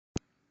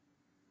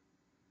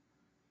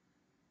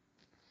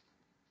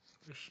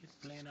This shit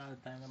playing all the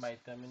time. Nobody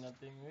tell me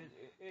nothing.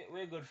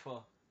 What good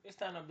for? You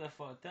stand up there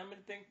for? Tell me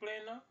the thing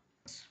playing now.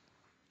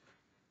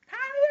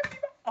 Hi,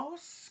 everybody. Oh,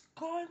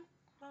 Scott.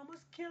 I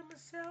almost killed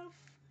myself.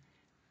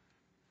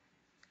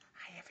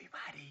 Hi,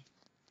 everybody.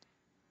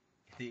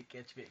 Did you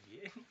catch me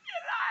again?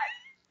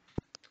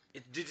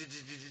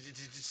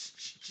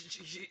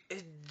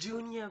 It's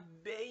Junior,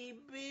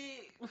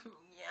 baby.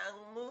 Young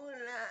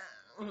Mula.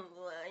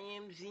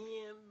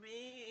 YMCMB.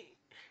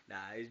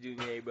 Nah, it's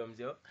Junior Abrams,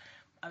 yo.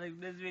 I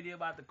think this video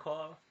about to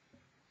call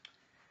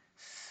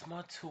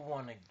Smuts who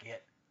wanna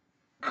get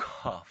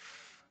cuffed.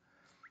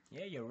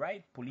 Yeah, you're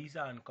right. Police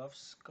are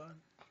handcuffs, Scott.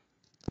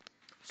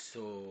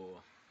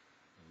 So,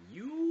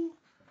 you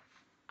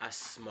a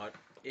smut,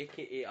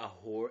 aka a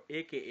whore,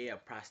 aka a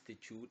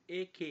prostitute,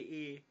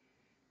 aka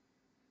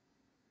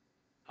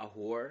a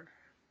whore,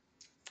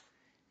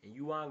 and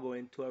you want to go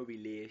into a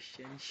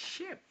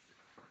relationship.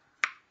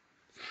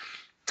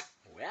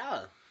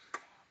 Well,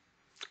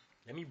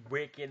 let me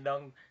break it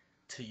down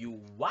to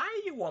you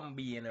why you want to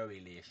be in a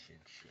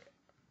relationship.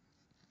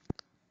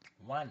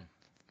 1,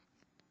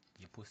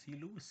 your pussy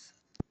loose.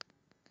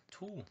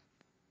 2,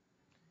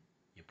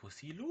 your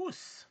pussy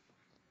loose.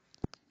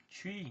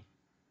 3,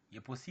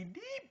 your pussy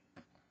deep.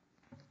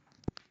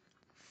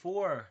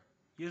 4,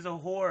 you're a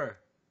whore.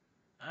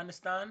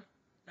 Understand?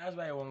 That's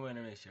why you want to go in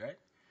a relationship, right?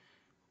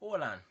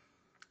 Hold on.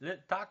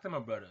 Talk to my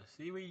brother.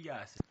 See what you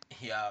got.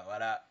 Yeah,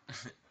 what up?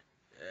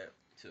 Yeah,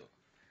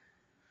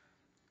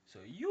 so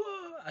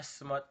you're a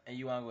smut and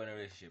you want to go in a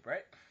relationship,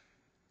 right?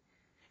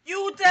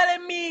 You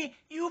telling me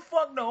you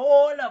fuck the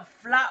whole of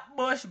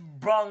Flatbush,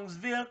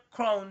 Bronxville,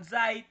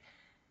 Crownside,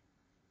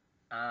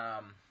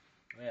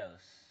 where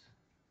else?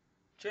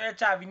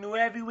 Church Avenue,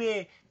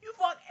 everywhere. You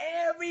fuck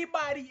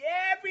everybody,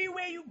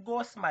 everywhere you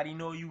go, somebody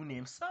know you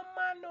name. Some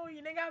man know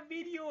you. They got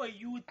video of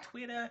you,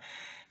 Twitter,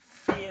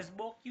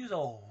 Facebook. You's a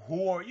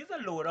whore. You's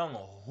a low down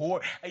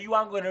whore. And you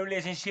want to go in a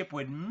relationship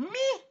with me?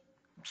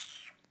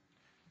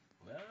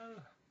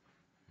 Well,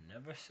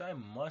 never say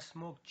must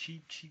smoke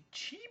cheap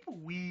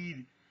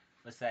weed.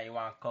 But say you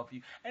want to cuff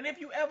you. And if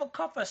you ever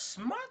cuff a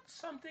smut,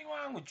 something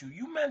wrong with you.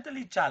 You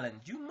mentally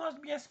challenged. You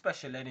must be in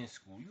special ed in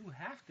school. You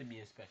have to be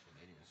in special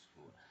ed in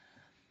school.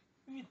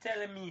 You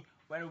telling me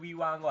when we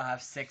want to go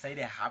have sex, I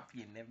they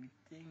happy and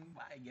everything,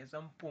 but I get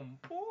some pum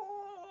pum,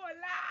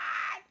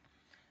 lad.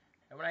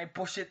 And when I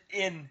push it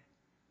in,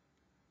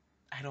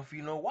 I don't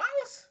feel no walls.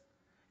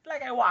 It's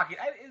like I walk it.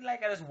 It's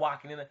like I just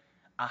walking in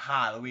a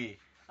hallway,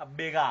 a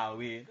big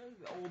hallway.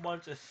 There's a whole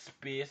bunch of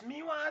space.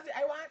 Me I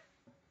want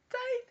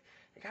tight.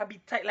 It gotta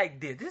be tight like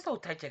this. This is how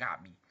tight you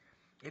gotta be.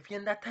 If you're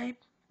in that type,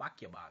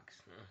 pack your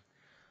bags.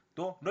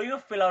 Don't you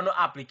fill out no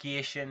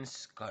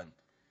applications, cunt.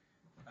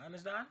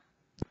 Understand?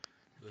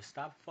 So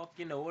stop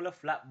fucking the whole of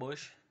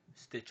Flatbush,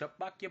 stitch up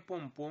back your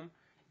pum pum,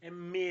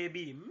 and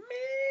maybe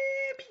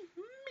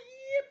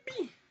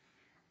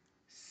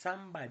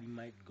somebody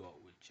might go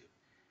out with you.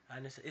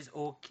 And it's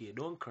okay.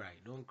 Don't cry.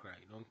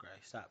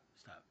 Stop.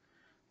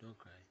 Don't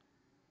cry.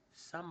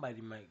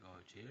 Somebody might go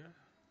out here.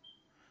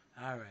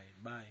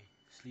 Alright, bye.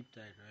 Sleep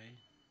tight, right?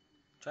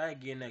 Try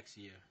again next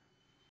year.